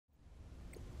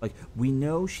Like, we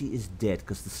know she is dead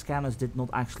because the scanners did not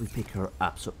actually pick her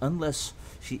up. So unless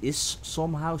she is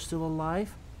somehow still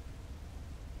alive.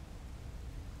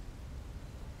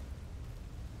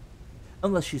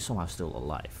 Unless she's somehow still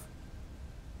alive.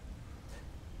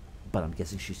 But I'm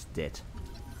guessing she's dead.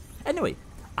 Anyway,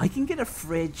 I can get a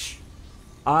fridge.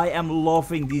 I am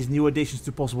loving these new additions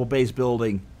to possible base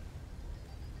building.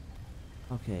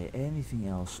 Okay, anything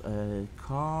else?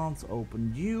 Can't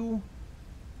open you.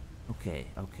 Okay,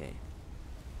 okay.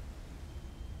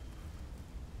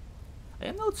 I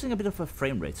am noticing a bit of a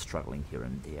frame rate struggling here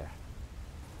and there.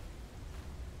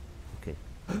 Okay.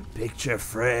 Picture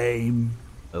frame.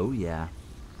 Oh yeah.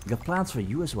 Got plans for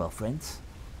you as well, friends.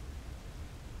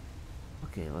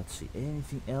 Okay, let's see.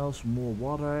 Anything else? More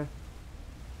water.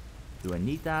 Do I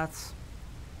need that?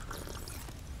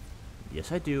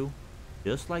 Yes, I do.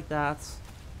 Just like that.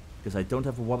 Because I don't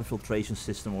have a water filtration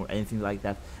system or anything like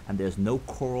that. And there's no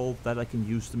coral that I can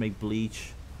use to make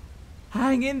bleach.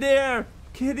 Hang in there,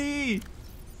 kitty!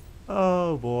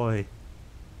 Oh boy.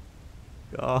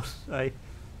 Gosh, I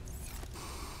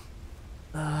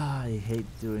hate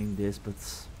doing this, but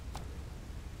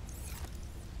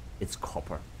it's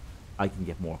copper. I can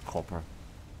get more copper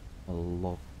a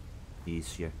lot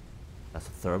easier. That's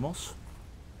a thermos.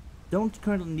 Don't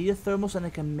currently need a thermos, and I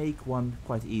can make one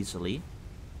quite easily.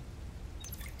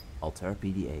 Alter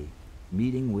PDA.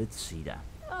 Meeting with Sida.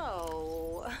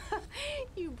 Oh,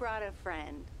 you brought a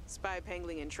friend. Spy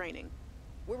Pengling in training.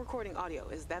 We're recording audio,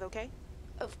 is that okay?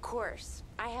 Of course.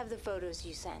 I have the photos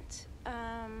you sent.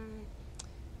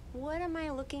 What am I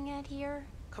looking at here?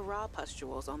 Chara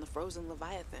pustules on the frozen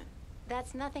Leviathan.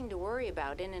 That's nothing to worry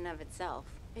about in and of itself.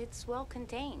 It's well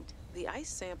contained. The ice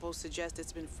samples suggest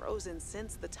it's been frozen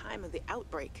since the time of the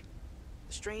outbreak.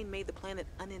 The strain made the planet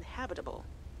uninhabitable.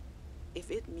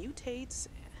 If it mutates...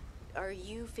 Are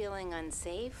you feeling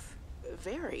unsafe?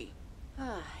 Very.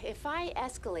 If I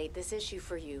escalate this issue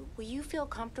for you, will you feel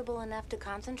comfortable enough to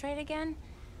concentrate again?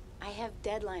 I have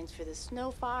deadlines for the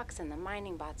Snow Fox and the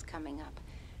mining bots coming up.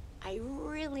 I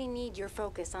really need your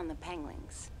focus on the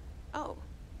penglings. Oh,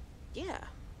 yeah.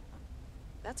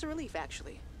 That's a relief,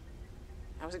 actually.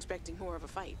 I was expecting more of a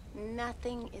fight.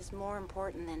 Nothing is more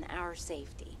important than our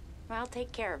safety. I'll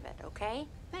take care of it, okay?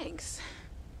 Thanks.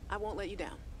 I won't let you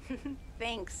down.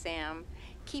 Thanks, Sam.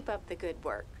 Keep up the good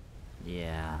work.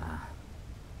 Yeah.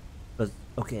 But,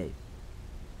 okay.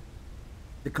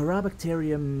 The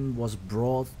Carabacterium was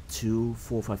brought to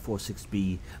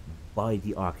 4546b by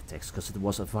the architects because it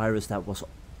was a virus that was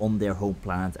on their home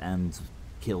planet and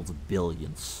killed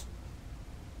billions.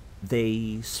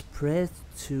 They spread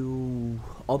to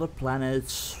other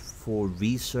planets for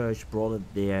research, brought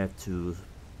it there to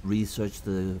research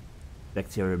the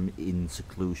bacterium in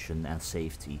seclusion and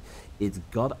safety.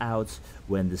 It got out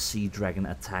when the sea dragon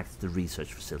attacked the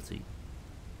research facility.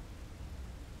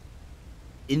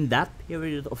 In that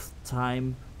period of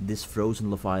time, this frozen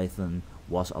Leviathan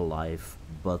was alive,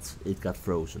 but it got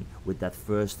frozen with that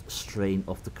first strain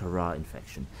of the Chara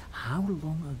infection. How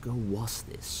long ago was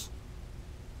this?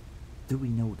 Do we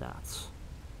know that?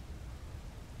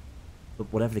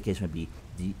 But whatever the case may be,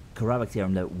 the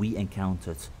Carabacterium that we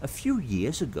encountered a few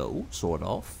years ago, sort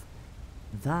of,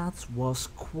 that was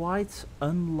quite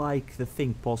unlike the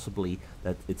thing possibly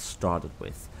that it started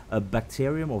with. A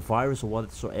bacterium or virus or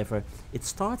whatsoever, it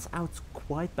starts out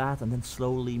quite bad and then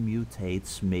slowly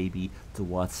mutates maybe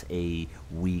towards a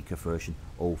weaker version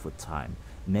over time.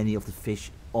 Many of the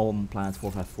fish on planet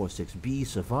 4546b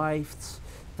survived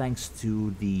thanks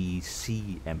to the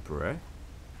Sea Emperor,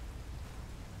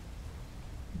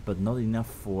 but not enough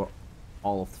for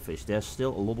all of the fish. There's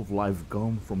still a lot of life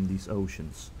gone from these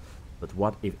oceans. But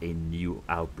what if a new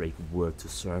outbreak were to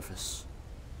surface?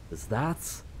 Does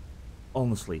that,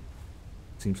 honestly,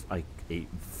 seems like a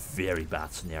very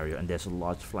bad scenario, and there's a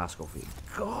large flask over here.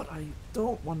 God, I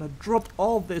don't want to drop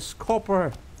all this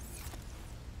copper.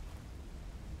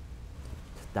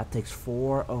 That takes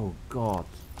 4. Oh God.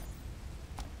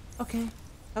 Okay,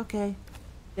 okay.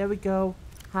 There we go.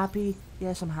 Happy?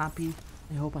 Yes, I'm happy.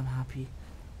 I hope I'm happy.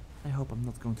 I hope I'm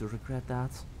not going to regret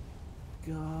that.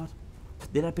 God.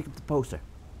 Did I pick up the poster?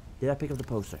 Did I pick up the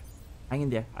poster? Hang in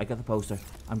there. I got the poster.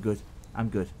 I'm good. I'm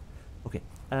good. Okay.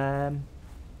 I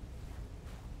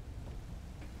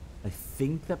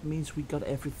think that means we got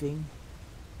everything.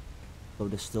 Oh,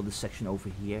 there's still this section over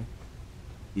here.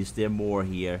 Is there more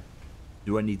here?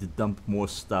 Do I need to dump more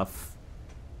stuff?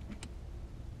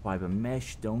 Fiber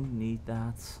mesh. Don't need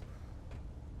that.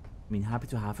 I mean, happy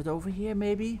to have it over here,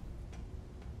 maybe?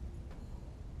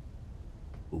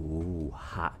 Ooh,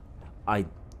 I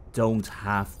don't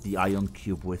have the ion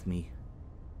cube with me.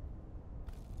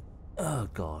 Oh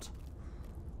God.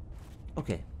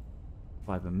 Okay.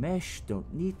 Fiber mesh,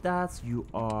 don't need that. You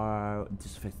are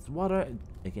disinfected water.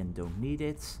 Again, don't need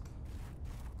it.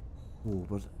 Oh,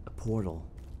 but a portal.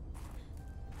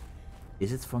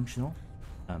 Is it functional?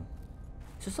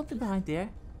 Is there something behind there?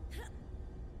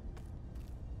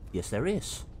 Yes, there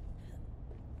is.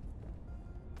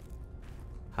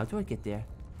 How do I get there?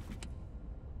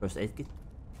 First aid kit.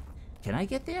 Can I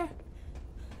get there?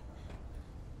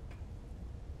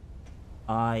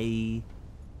 There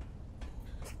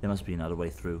must be another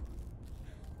way through.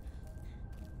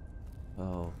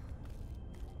 Oh.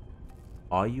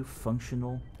 Are you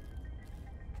functional?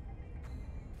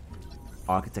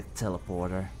 Architect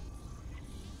teleporter.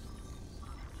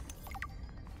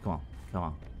 Come on, come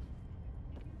on.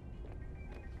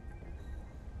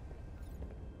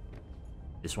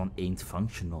 This one ain't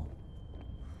functional.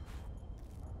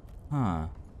 Huh.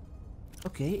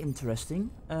 Okay, interesting.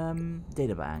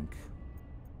 Databank.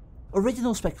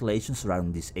 Original speculation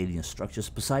surrounding these alien structures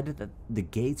decided that the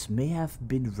gates may have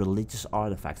been religious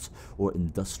artifacts or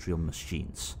industrial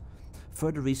machines.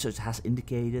 Further research has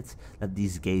indicated that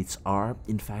these gates are,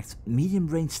 in fact,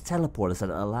 medium-range teleporters that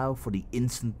allow for the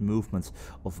instant movement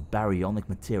of baryonic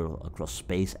material across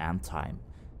space and time.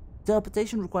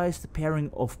 Teleportation requires the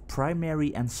pairing of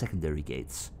primary and secondary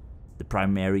gates. The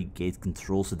primary gate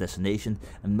controls the destination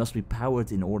and must be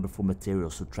powered in order for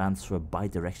materials to transfer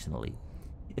bidirectionally.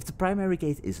 If the primary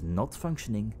gate is not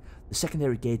functioning, the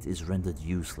secondary gate is rendered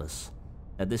useless.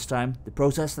 At this time, the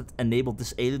process that enabled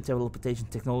this alien teleportation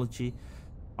technology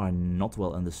are not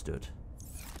well understood.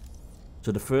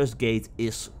 So the first gate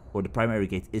is, or the primary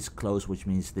gate is closed, which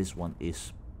means this one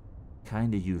is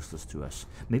kinda useless to us.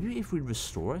 Maybe if we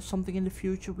restore something in the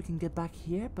future we can get back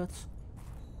here, but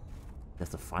we have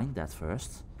to find that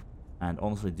first. And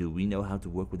honestly, do we know how to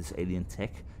work with this alien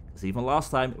tech? Because even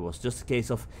last time it was just a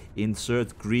case of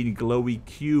insert green glowy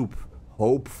cube,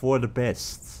 hope for the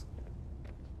best.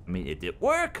 I mean, it did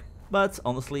work, but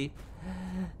honestly,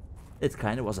 it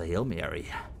kind of was a Hail Mary.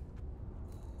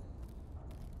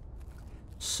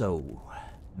 So,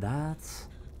 that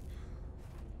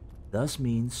thus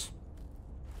means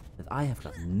that I have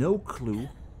got no clue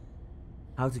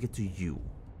how to get to you.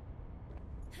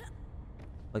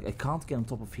 Like, I can't get on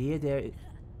top of here, there.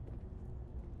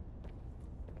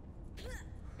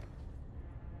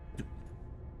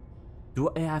 Do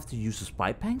I have to use a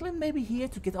spy pangolin maybe here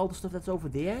to get all the stuff that's over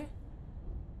there?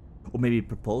 Or maybe a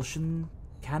propulsion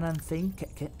cannon thing?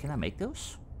 Can I make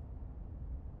those?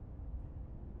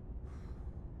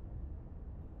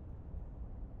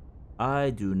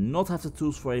 I do not have the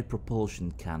tools for a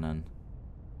propulsion cannon.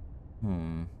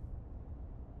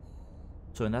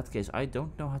 So in that case, I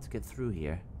don't know how to get through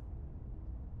here.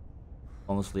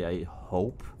 Honestly, I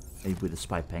hope maybe with a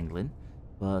spy pangolin,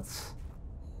 but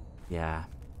yeah.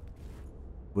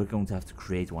 We're going to have to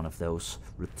create one of those.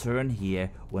 Return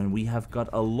here when we have got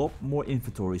a lot more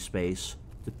inventory space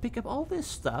to pick up all this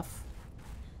stuff.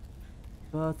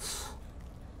 But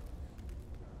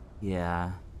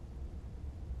yeah.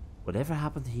 Whatever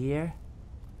happened here,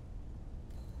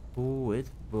 oh, it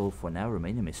will for now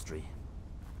remain a mystery.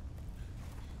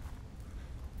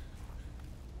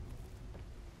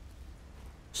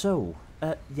 So,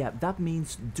 yeah, that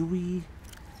means do we...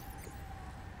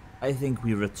 I think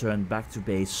we return back to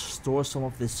base, store some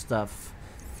of this stuff,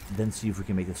 then see if we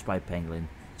can make a spy pangolin.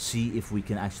 See if we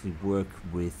can actually work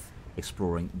with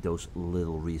exploring those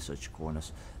little research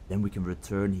corners. Then we can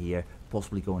return here,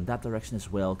 possibly go in that direction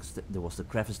as well, because there was the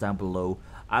crevice down below.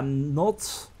 I'm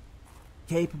not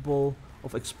capable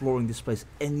of exploring this place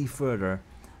any further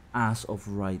as of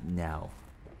right now.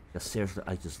 Because seriously,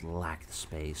 I just lack the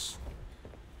space.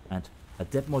 And a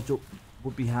depth module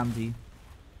would be handy.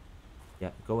 Yeah,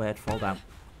 go ahead, fall down.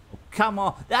 Oh, come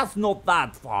on, that's not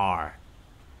that far.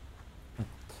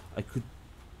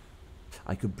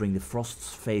 I could bring the frost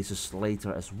phases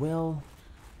later as well.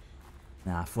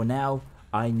 Nah, for now,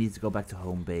 I need to go back to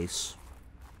home base.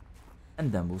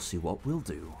 And then we'll see what we'll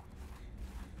do.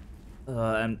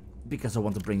 And because I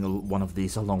want to bring one of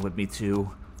these along with me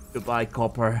too. Goodbye,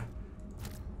 Copper.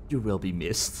 You will be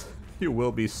missed. You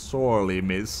will be sorely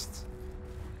missed.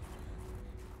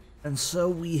 And so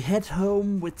we head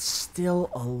home with still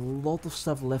a lot of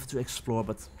stuff left to explore,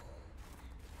 but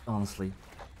honestly,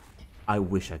 I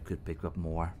wish I could pick up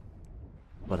more.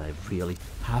 But I really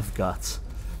have got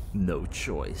no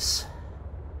choice.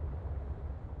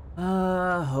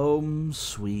 Home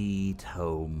sweet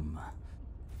home.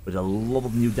 With a lot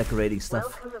of new decorating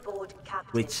stuff,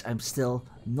 which I'm still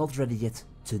not ready yet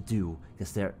to do,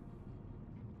 because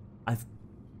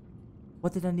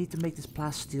what did I need to make this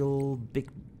plasteel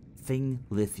big thing,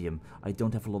 lithium. I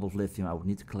don't have a lot of lithium. I would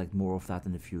need to collect more of that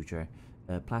in the future.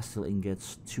 Plasteel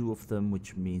ingots, 2 of them,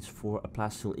 which means for a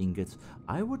plasteel ingot,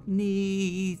 I would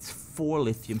need 4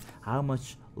 lithium. How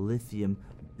much lithium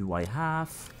do I have?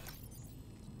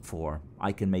 4.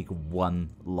 I can make 1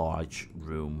 large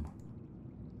room.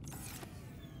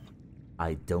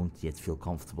 I don't yet feel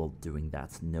comfortable doing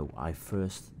that. No, I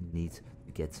first need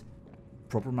to get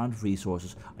proper amount of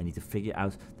resources. I need to figure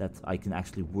out that I can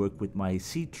actually work with my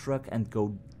seed truck and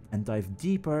go and dive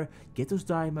deeper, get those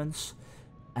diamonds.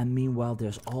 And meanwhile,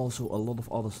 there's also a lot of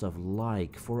other stuff,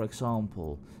 like, for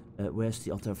example, where's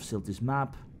the Altair Facilities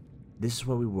map? This is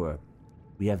where we were.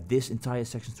 We have this entire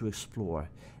section to explore.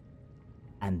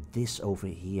 And this over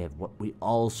here, what we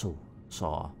also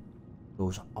saw,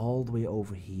 goes all the way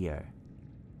over here.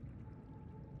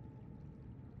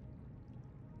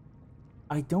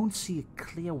 I don't see a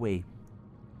clear way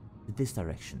to this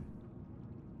direction.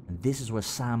 And this is where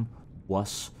Sam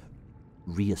was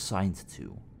reassigned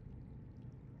to.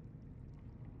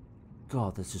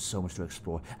 God, there's just so much to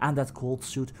explore. And that cold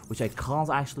suit, which I can't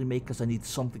actually make because I need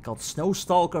something called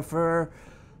Snowstalker fur.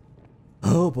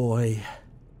 Oh boy.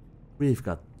 We've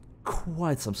got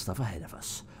quite some stuff ahead of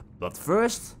us. But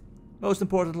first, most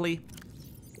importantly,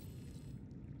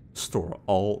 store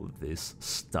all this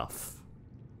stuff.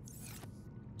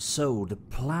 So, the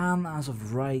plan as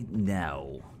of right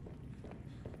now.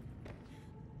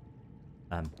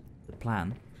 The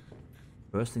plan,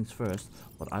 first things first,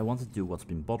 what I want to do, what's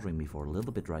been bothering me for a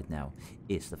little bit right now,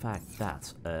 is the fact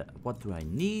that, what do I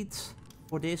need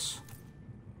for this?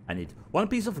 I need 1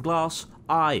 piece of glass.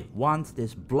 I want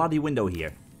this bloody window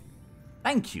here.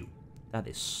 Thank you. That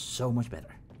is so much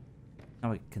better.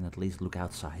 Now I can at least look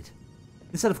outside,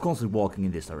 instead of constantly walking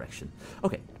in this direction.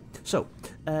 Okay, so,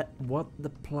 what the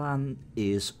plan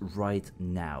is right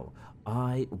now.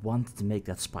 I want to make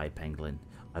that spy pangolin.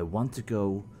 I want to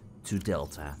go to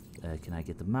Delta. Can I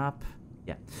get the map?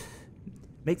 Yeah.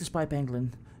 Make the spy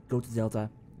pangolin, go to Delta,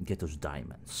 and get those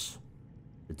diamonds.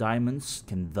 The diamonds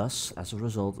can thus, as a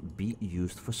result, be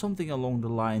used for something along the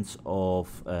lines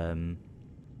of the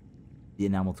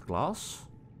enameled glass.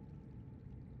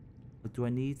 But do I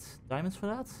need diamonds for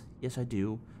that? Yes, I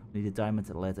do. I need a diamond,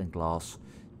 lead, and glass.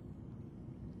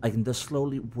 I can thus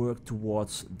slowly work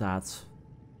towards that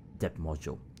depth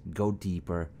module. Go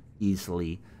deeper,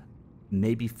 easily.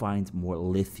 Maybe find more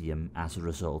lithium as a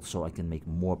result, so I can make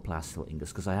more plasteel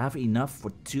ingots. Because I have enough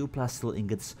for 2 plasteel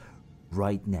ingots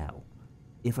right now.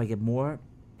 If I get more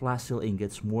plasteel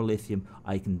ingots, more lithium,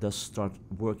 I can thus start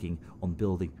working on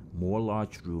building more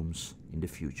large rooms in the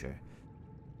future.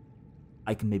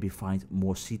 I can maybe find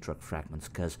more sea truck fragments,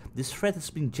 because this thread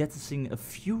has been jettisoning a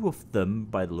few of them,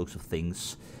 by the looks of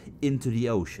things, into the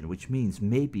ocean, which means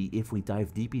maybe if we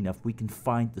dive deep enough we can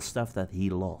find the stuff that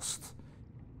he lost.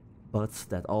 But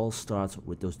that all starts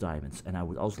with those diamonds, and I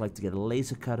would also like to get a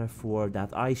laser cutter for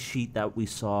that ice sheet that we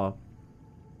saw.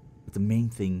 But the main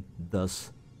thing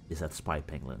thus is that spy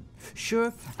pangolin.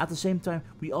 Sure, at the same time,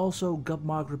 we also got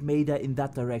Margaret Maida in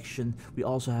that direction. We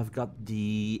also have got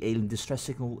the alien distress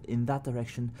signal in that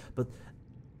direction. But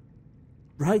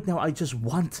right now, I just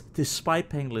want this spy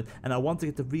pangolin, and I want to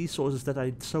get the resources that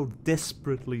I so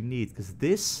desperately need, because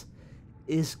this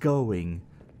is going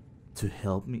to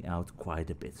help me out quite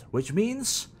a bit. Which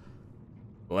means,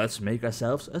 let's make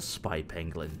ourselves a spy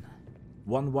pangolin.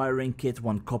 1 wiring kit,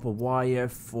 1 copper wire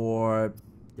for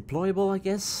deployable, I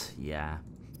guess. Yeah.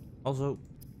 Also,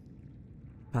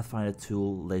 Pathfinder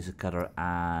tool, laser cutter,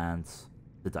 and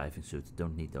the diving suit.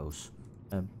 Don't need those.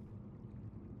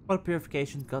 Water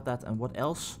purification, got that. And what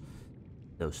else?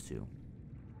 Those 2.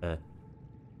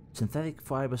 Synthetic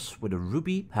fibers with a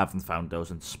ruby, haven't found those.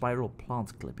 And spiral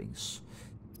plant clippings.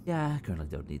 Yeah, currently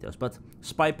don't need those. But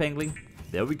spy pangolin,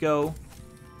 there we go.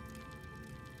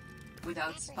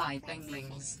 Without spy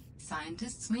penglings,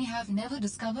 scientists may have never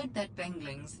discovered that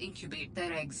penglings incubate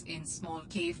their eggs in small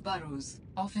cave burrows,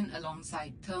 often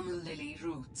alongside thermal lily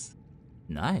roots.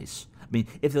 Nice. I mean,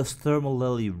 if those thermal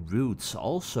lily roots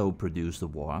also produce the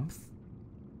warmth,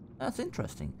 that's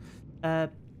interesting.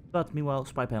 But meanwhile,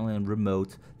 spy pangolin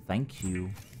remote, thank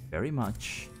you very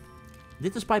much.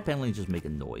 Did the spy pangolin just make a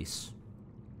noise?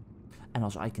 And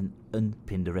also I can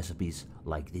unpin the recipes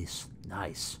like this.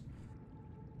 Nice.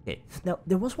 Okay, now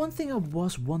there was one thing I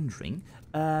was wondering.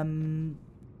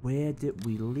 Where did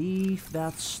we leave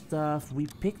that stuff? We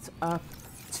picked up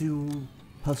 2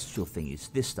 pustule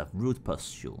thingies. This stuff, root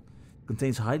pustule,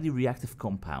 contains highly reactive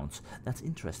compounds. That's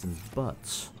interesting,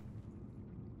 but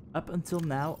up until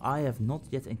now I have not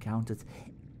yet encountered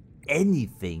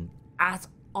anything at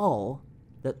all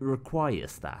that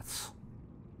requires that.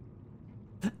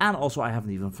 And also, I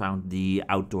haven't even found the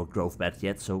outdoor growth bed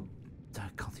yet, so I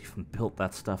can't even build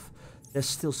that stuff. There's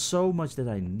still so much that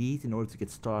I need in order to get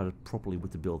started properly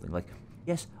with the building. Like,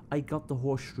 yes, I got the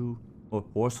horseshoe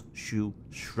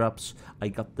shrubs. I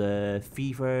got the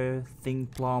fever thing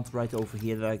plant right over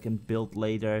here that I can build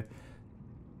later.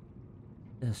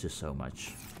 There's just so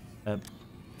much.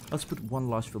 Let's put one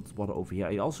large filtered water over here.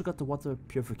 I also got the water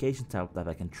purification tap that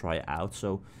I can try out.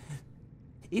 So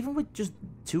even with just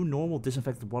 2 normal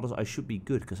disinfected waters, I should be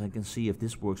good, because I can see if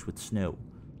this works with snow.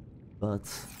 But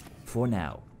for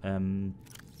now,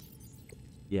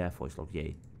 yeah, voice log,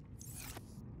 yay.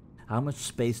 How much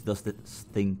space does this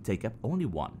thing take up? Only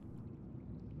 1.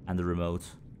 And the remote.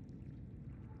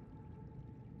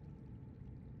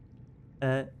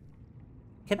 Can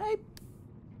I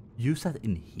use that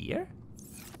in here?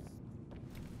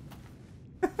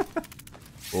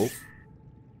 Oh.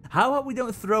 How about we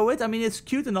don't throw it? I mean, it's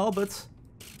cute and all, but...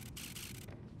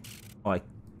 Oh, I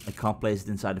can't place it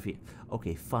inside of here.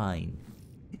 Okay, fine.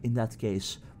 In that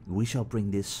case, we shall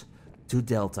bring this to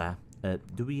Delta.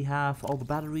 Do we have all the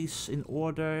batteries in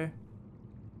order?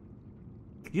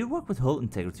 You work with hull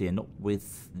integrity and not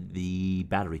with the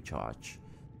battery charge.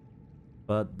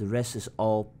 But the rest is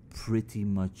all pretty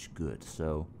much good,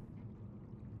 so...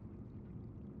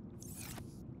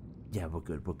 Yeah, we're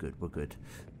good, we're good, we're good.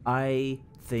 I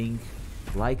think,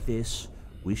 like this,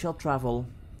 we shall travel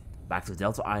back to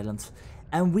Delta Island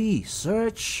and we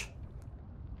search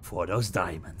for those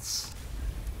diamonds.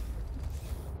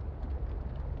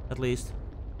 At least,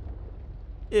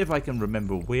 if I can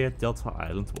remember where Delta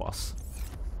Island was.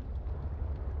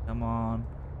 Come on.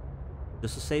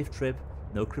 Just a safe trip.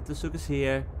 No cryptosuckers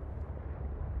here.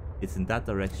 It's in that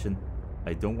direction.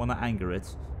 I don't want to anger it.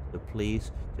 So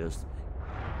please, just...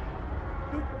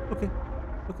 Okay.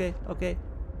 Okay, okay.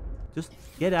 Just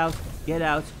get out. Get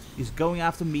out. He's going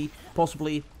after me,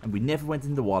 possibly. And we never went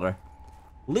in the water.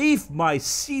 Leave my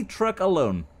sea truck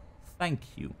alone. Thank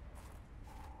you.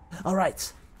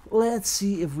 Alright. Let's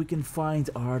see if we can find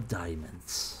our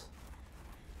diamonds.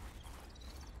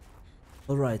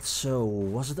 Alright, so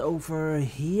was it over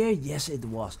here? Yes, it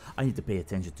was. I need to pay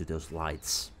attention to those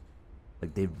lights.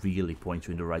 Like, they really point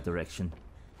you in the right direction.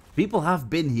 People have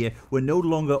been here. We're no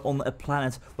longer on a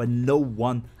planet where no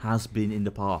one has been in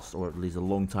the past, or at least a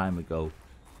long time ago.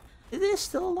 It is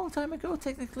still a long time ago,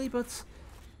 technically, but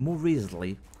more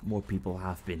recently, more people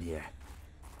have been here.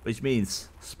 Which means,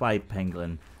 Spy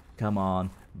Penguin, come on,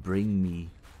 bring me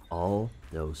all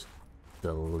those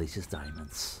delicious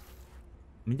diamonds.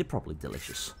 I mean, they're probably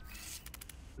delicious.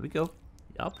 Here we go.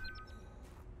 Yup.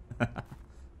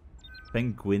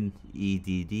 Penguin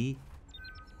EDD.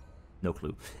 No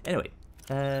clue. Anyway,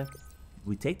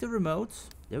 we take the remote.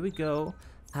 There we go.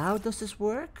 How does this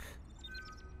work?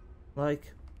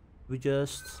 Like, we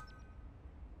just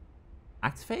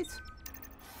activate?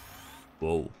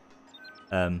 Whoa.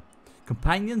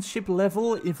 Companionship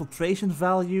level, infiltration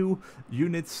value,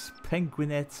 units,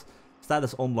 penguinet,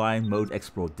 status online, mode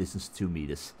explore, distance 2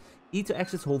 meters. E to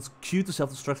exit, holds Q to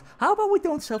self-destruct. How about we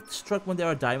don't self-destruct when there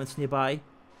are diamonds nearby?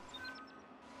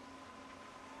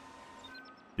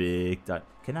 Big diamond.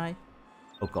 Can I?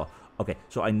 Oh god. Okay,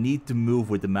 so I need to move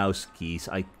with the mouse keys.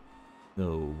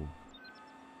 No.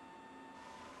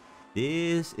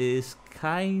 This is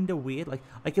kind of weird. Like,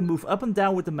 I can move up and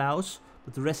down with the mouse,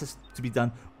 but the rest has to be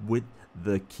done with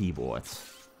the keyboard.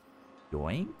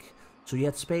 Yoink. So you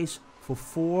had space for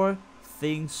 4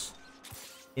 things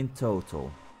in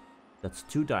total. That's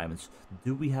 2 diamonds.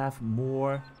 Do we have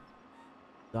more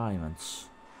diamonds?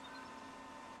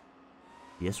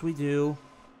 Yes, we do.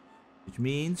 Which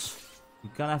means we're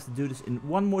gonna have to do this in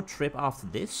one more trip after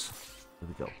this. There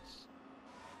we go.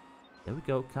 There we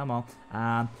go. Come on.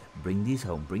 And bring these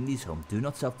home. Bring these home. Do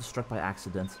not self-destruct by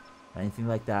accident. Anything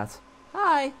like that.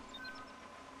 Hi.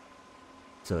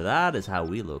 So that is how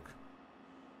we look.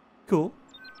 Cool.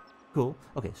 Cool.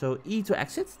 Okay, so E to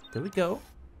exit. There we go.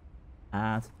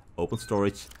 And open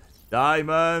storage.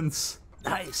 Diamonds.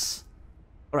 Nice.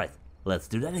 Alright, let's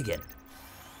do that again.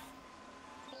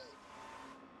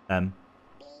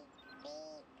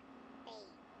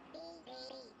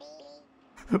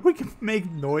 We can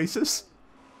make noises.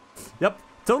 Yep,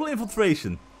 total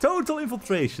infiltration. Total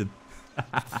infiltration.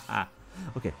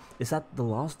 Okay, is that the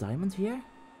last diamond here?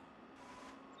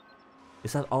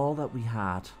 Is that all that we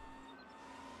had?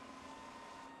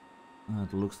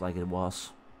 It looks like it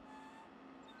was.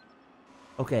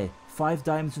 Okay, 5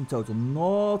 diamonds in total.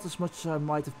 Not as much as I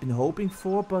might have been hoping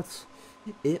for, but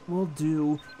it will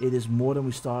do. It is more than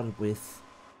we started with.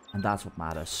 And that's what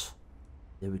matters.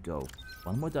 There we go.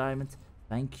 1 more diamond.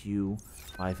 Thank you.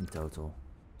 5 in total.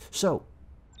 So,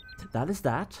 that is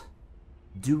that.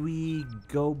 Do we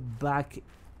go back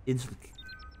instantly?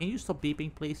 Can you stop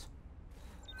beeping, please?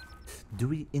 Do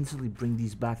we instantly bring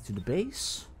these back to the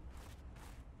base?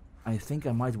 I think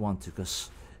I might want to, because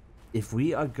if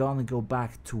we are gonna go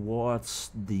back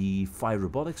towards the Phi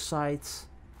Robotics site...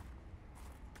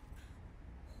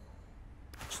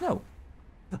 Snow.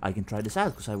 I can try this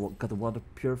out, because I got the water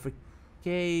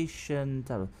purification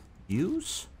tablet.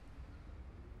 Use?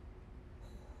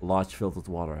 Large filtered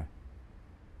water.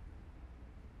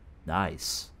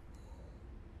 Nice.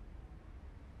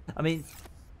 I mean,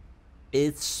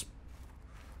 it's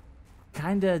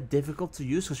kinda difficult to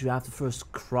use because you have to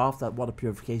first craft that water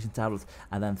purification tablet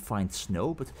and then find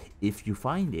snow, but if you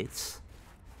find it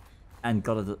and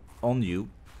got it on you,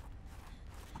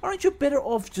 aren't you better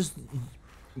off just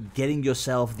getting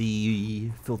yourself the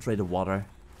filtrated water?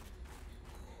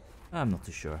 I'm not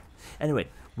too sure. Anyway,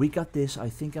 we got this. I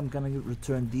think I'm gonna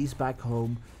return these back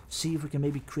home, see if we can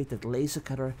maybe create that laser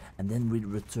cutter, and then we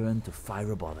return to Phi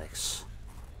Robotics.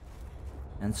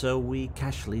 And so we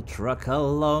casually truck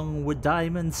along with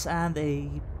diamonds and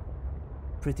a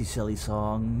pretty silly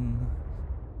song.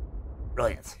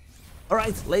 Brilliant.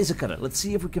 Alright, laser cutter, let's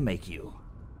see if we can make you.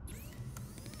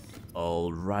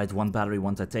 Alright, 1 battery,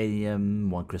 1 titanium,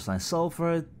 1 crystalline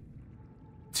sulfur,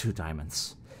 2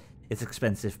 diamonds. It's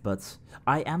expensive, but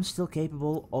I am still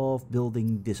capable of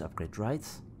building this upgrade, right?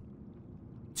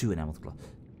 2 enameled glass.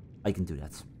 I can do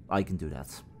that. I can do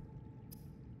that.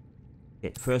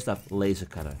 Okay, first up, laser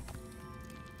cutter.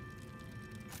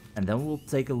 And then we'll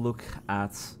take a look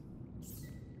at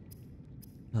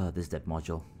this depth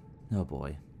module. Oh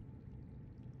boy.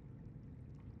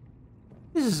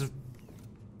 This is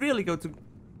really going to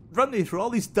run me through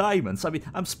all these diamonds. I mean,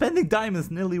 I'm spending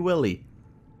diamonds nilly-willy.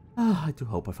 I do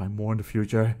hope I find more in the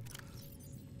future.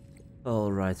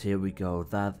 Alright, here we go.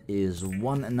 That is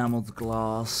 1 enameled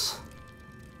glass.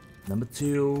 Number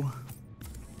 2.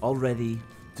 All ready,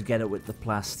 together with the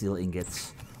plasteel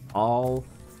ingots. All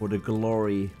for the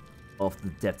glory of the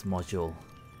depth module.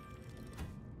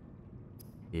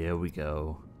 Here we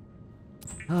go.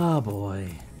 Oh boy.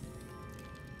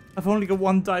 I've only got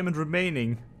 1 diamond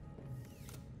remaining.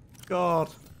 God,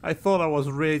 I thought I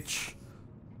was rich.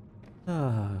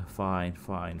 Fine,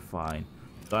 fine, fine.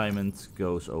 Diamond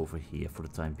goes over here for the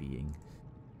time being.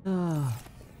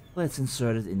 Let's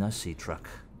insert it in our sea truck.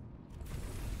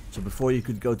 So before you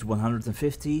could go to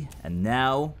 150, and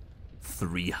now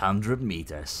 300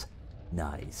 meters.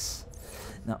 Nice.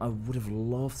 Now I would have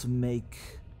loved to make...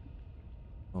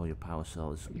 Oh, your power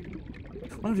cell is...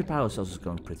 One of your power cells is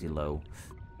going pretty low.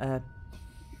 I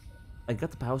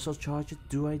got the power cell charger.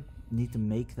 Do I need to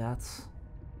make that?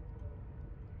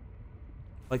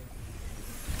 Like...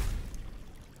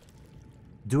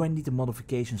 Do I need a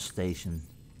modification station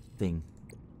thing?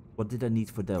 What did I need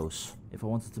for those? If I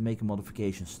wanted to make a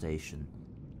modification station.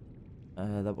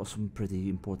 That was some pretty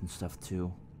important stuff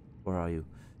too. Where are you?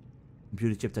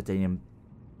 Computer chip titanium.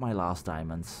 My last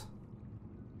diamonds.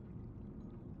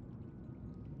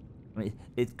 I mean,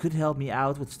 it could help me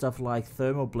out with stuff like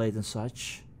thermoblade and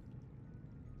such.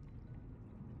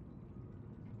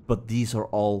 But these are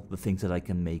all the things that I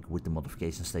can make with the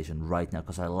modification station right now,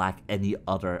 because I lack any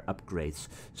other upgrades.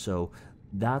 So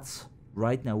that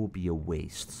right now would be a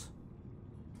waste.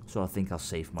 So I think I'll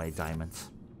save my diamonds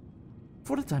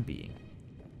for the time being.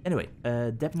 Anyway,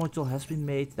 depth module has been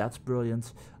made. That's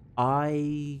brilliant.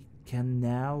 I can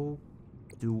now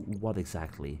do what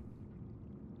exactly?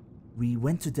 We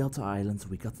went to Delta Island,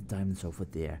 we got the diamonds over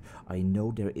there. I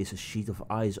know there is a sheet of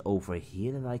ice over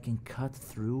here that I can cut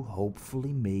through,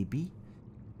 hopefully, maybe.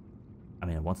 I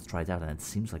mean, I want to try it out and it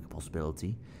seems like a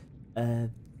possibility.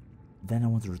 Then I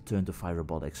want to return to Phi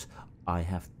Robotics. I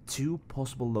have 2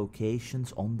 possible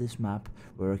locations on this map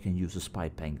where I can use a spy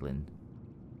penguin.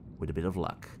 With a bit of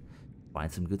luck.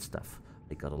 Find some good stuff.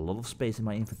 I got a lot of space in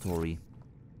my inventory.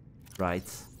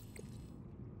 Right.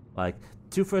 Like...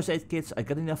 2 first aid kits, I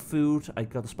got enough food, I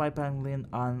got a spy penguin,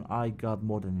 and I got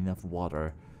more than enough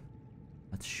water.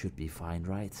 That should be fine,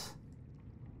 right?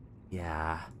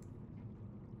 Yeah.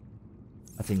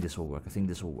 I think this will work, I think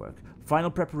this will work. Final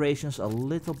preparations, a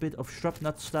little bit of shrub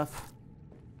nut stuff.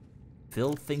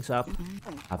 Fill things up,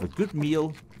 have a good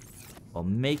meal, while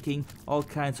making all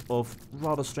kinds of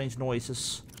rather strange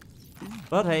noises.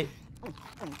 But hey,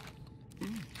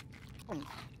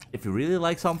 if you really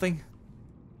like something,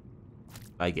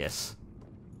 I guess.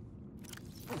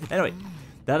 Anyway,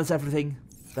 that is everything.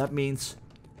 That means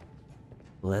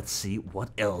let's see what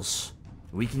else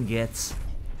we can get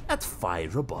at Phi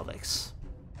Robotics.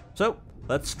 So,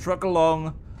 let's truck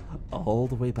along all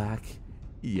the way back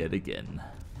yet again.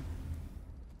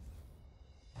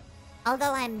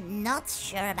 Although I'm not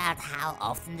sure about how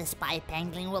often the spy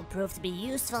pengling will prove to be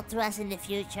useful to us in the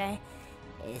future,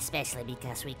 especially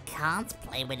because we can't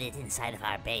play with it inside of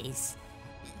our base.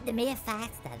 The mere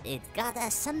fact that it got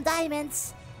us some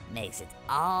diamonds makes it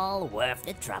all worth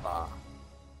the trouble.